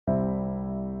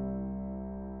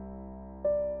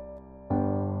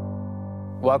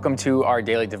Welcome to our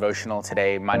daily devotional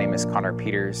today. My name is Conor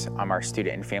Peters. I'm our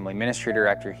student and family ministry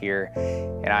director here,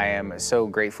 and I am so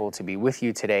grateful to be with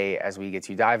you today as we get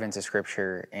to dive into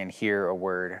scripture and hear a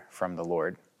word from the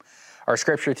Lord. Our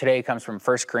scripture today comes from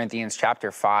 1 Corinthians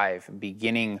chapter 5,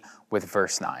 beginning with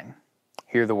verse 9.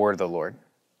 Hear the word of the Lord.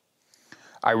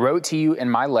 I wrote to you in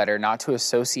my letter not to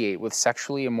associate with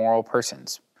sexually immoral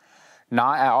persons,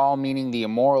 not at all meaning the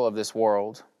immoral of this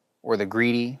world, or the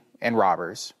greedy and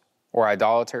robbers, or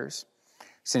idolaters,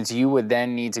 since you would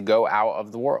then need to go out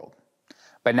of the world.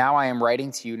 But now I am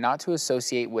writing to you not to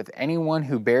associate with anyone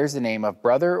who bears the name of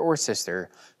brother or sister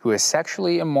who is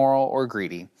sexually immoral or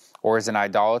greedy, or is an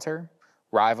idolater,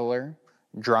 rivaler,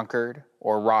 drunkard,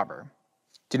 or robber.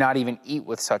 Do not even eat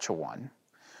with such a one.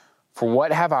 For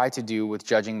what have I to do with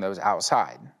judging those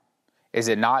outside? Is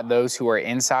it not those who are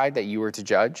inside that you are to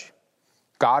judge?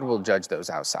 God will judge those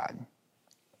outside.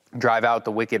 Drive out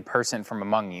the wicked person from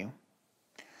among you.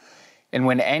 And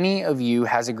when any of you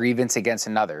has a grievance against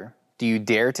another, do you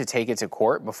dare to take it to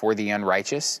court before the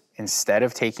unrighteous instead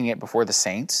of taking it before the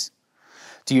saints?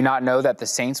 Do you not know that the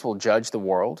saints will judge the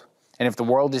world? And if the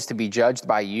world is to be judged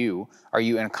by you, are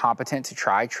you incompetent to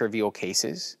try trivial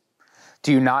cases?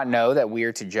 Do you not know that we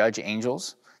are to judge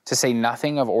angels, to say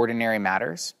nothing of ordinary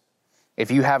matters?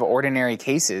 If you have ordinary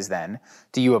cases, then,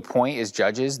 do you appoint as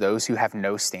judges those who have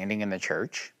no standing in the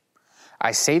church?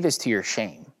 I say this to your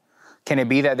shame. Can it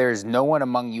be that there is no one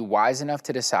among you wise enough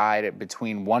to decide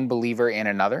between one believer and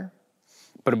another?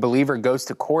 But a believer goes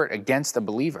to court against a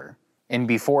believer, and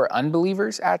before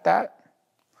unbelievers at that?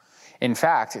 In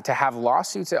fact, to have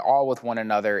lawsuits at all with one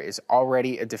another is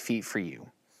already a defeat for you.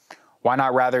 Why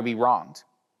not rather be wronged?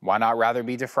 Why not rather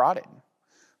be defrauded?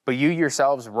 But you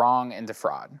yourselves wrong and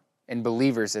defraud, and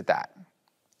believers at that.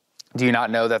 Do you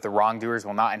not know that the wrongdoers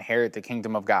will not inherit the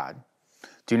kingdom of God?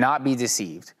 Do not be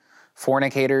deceived.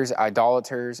 Fornicators,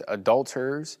 idolaters,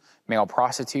 adulterers, male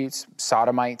prostitutes,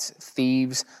 sodomites,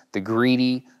 thieves, the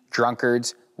greedy,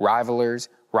 drunkards, rivalers,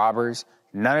 robbers,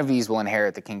 none of these will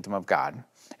inherit the kingdom of God.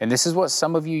 And this is what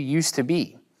some of you used to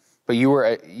be. But you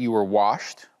were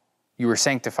washed, you were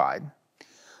sanctified,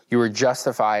 you were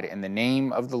justified in the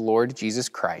name of the Lord Jesus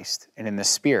Christ and in the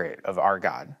Spirit of our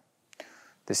God.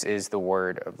 This is the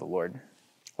word of the Lord.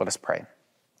 Let us pray.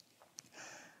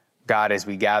 God, as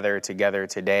we gather together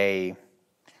today,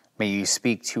 may you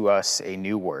speak to us a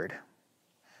new word.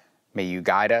 May you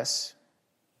guide us,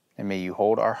 and may you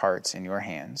hold our hearts in your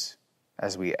hands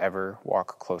as we ever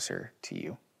walk closer to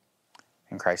you.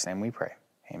 In Christ's name we pray.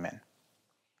 Amen.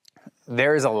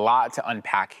 There is a lot to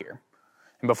unpack here.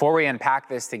 And before we unpack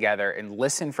this together and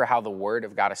listen for how the word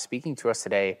of God is speaking to us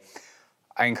today,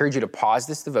 I encourage you to pause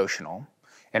this devotional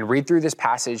and read through this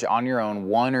passage on your own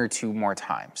one or two more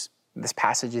times. This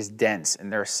passage is dense,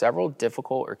 and there are several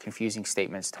difficult or confusing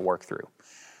statements to work through.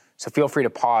 So feel free to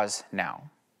pause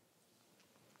now.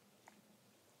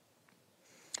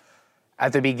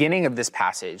 At the beginning of this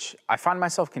passage, I find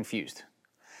myself confused.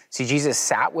 See, Jesus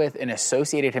sat with and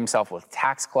associated himself with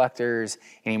tax collectors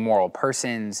and immoral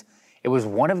persons. It was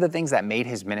one of the things that made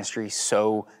his ministry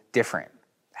so different.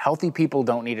 Healthy people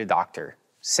don't need a doctor.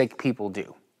 Sick people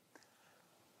do.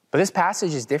 But this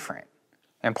passage is different.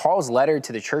 In Paul's letter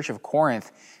to the church of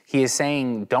Corinth, he is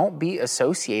saying, don't be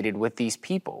associated with these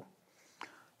people.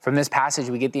 From this passage,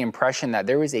 we get the impression that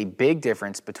there was a big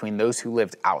difference between those who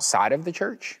lived outside of the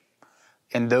church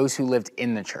and those who lived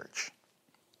in the church.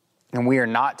 And we are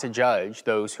not to judge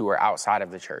those who are outside of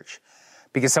the church,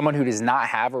 because someone who does not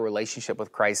have a relationship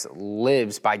with Christ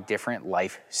lives by different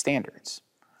life standards.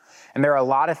 And there are a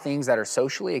lot of things that are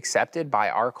socially accepted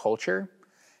by our culture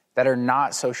that are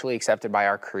not socially accepted by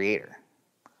our Creator.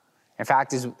 In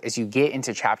fact, as you get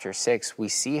into chapter 6, we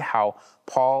see how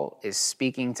Paul is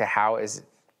speaking to how, as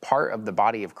part of the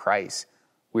body of Christ,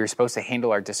 we are supposed to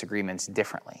handle our disagreements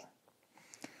differently.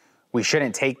 We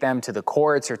shouldn't take them to the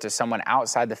courts or to someone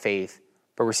outside the faith,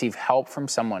 but receive help from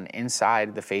someone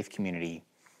inside the faith community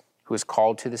who is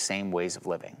called to the same ways of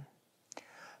living.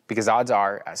 Because odds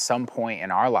are, at some point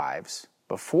in our lives,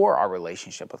 before our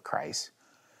relationship with Christ,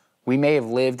 we may have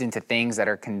lived into things that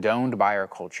are condoned by our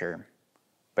culture,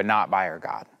 but not by our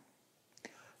God.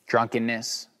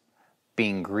 Drunkenness,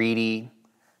 being greedy,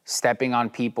 stepping on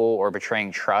people or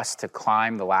betraying trust to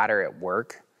climb the ladder at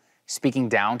work, speaking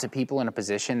down to people in a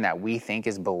position that we think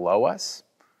is below us,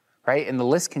 right? And the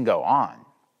list can go on.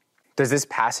 Does this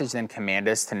passage then command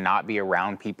us to not be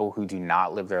around people who do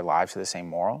not live their lives with the same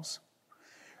morals?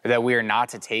 Or that we are not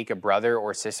to take a brother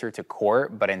or sister to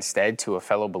court, but instead to a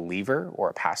fellow believer or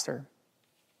a pastor?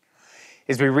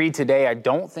 As we read today, I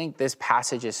don't think this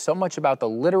passage is so much about the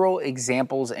literal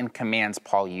examples and commands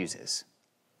Paul uses.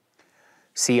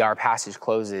 See, our passage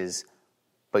closes,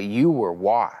 but you were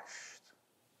washed,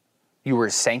 you were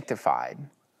sanctified,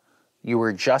 you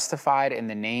were justified in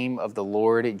the name of the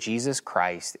Lord Jesus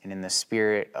Christ and in the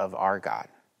Spirit of our God.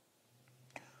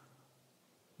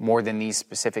 More than these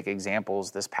specific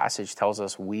examples, this passage tells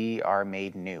us we are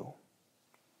made new.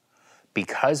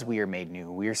 Because we are made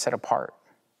new, we are set apart.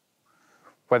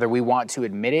 Whether we want to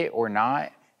admit it or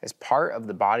not, as part of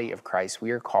the body of Christ,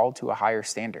 we are called to a higher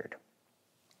standard,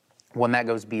 one that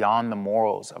goes beyond the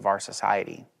morals of our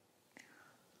society.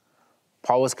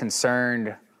 Paul was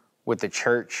concerned with the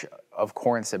church of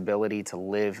Corinth's ability to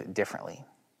live differently,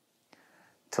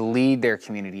 to lead their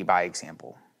community by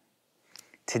example.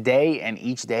 Today and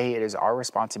each day, it is our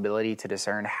responsibility to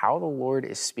discern how the Lord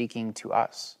is speaking to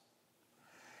us,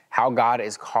 how God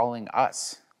is calling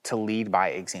us to lead by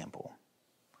example,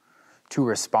 to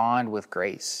respond with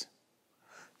grace,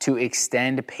 to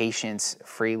extend patience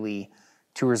freely,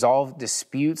 to resolve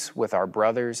disputes with our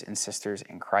brothers and sisters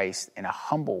in Christ in a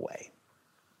humble way,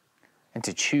 and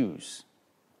to choose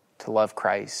to love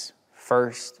Christ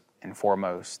first and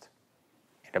foremost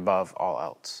and above all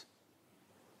else.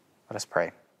 Let us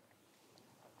pray.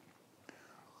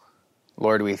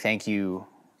 Lord, we thank you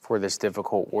for this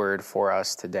difficult word for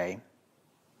us today,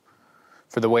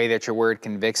 for the way that your word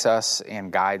convicts us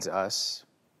and guides us,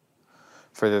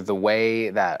 for the way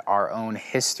that our own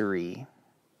history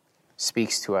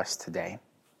speaks to us today.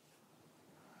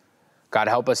 God,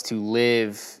 help us to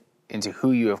live into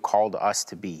who you have called us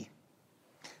to be.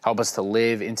 Help us to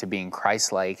live into being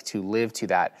Christ-like, to live to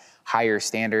that higher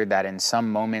standard that in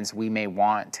some moments we may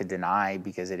want to deny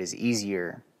because it is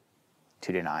easier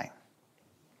to deny.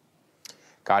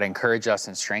 God, encourage us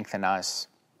and strengthen us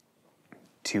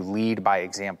to lead by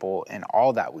example in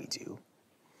all that we do,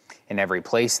 in every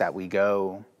place that we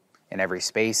go, in every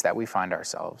space that we find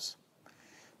ourselves.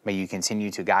 May you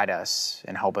continue to guide us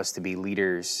and help us to be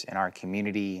leaders in our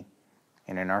community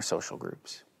and in our social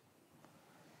groups.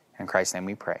 In Christ's name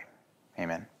we pray.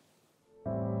 Amen.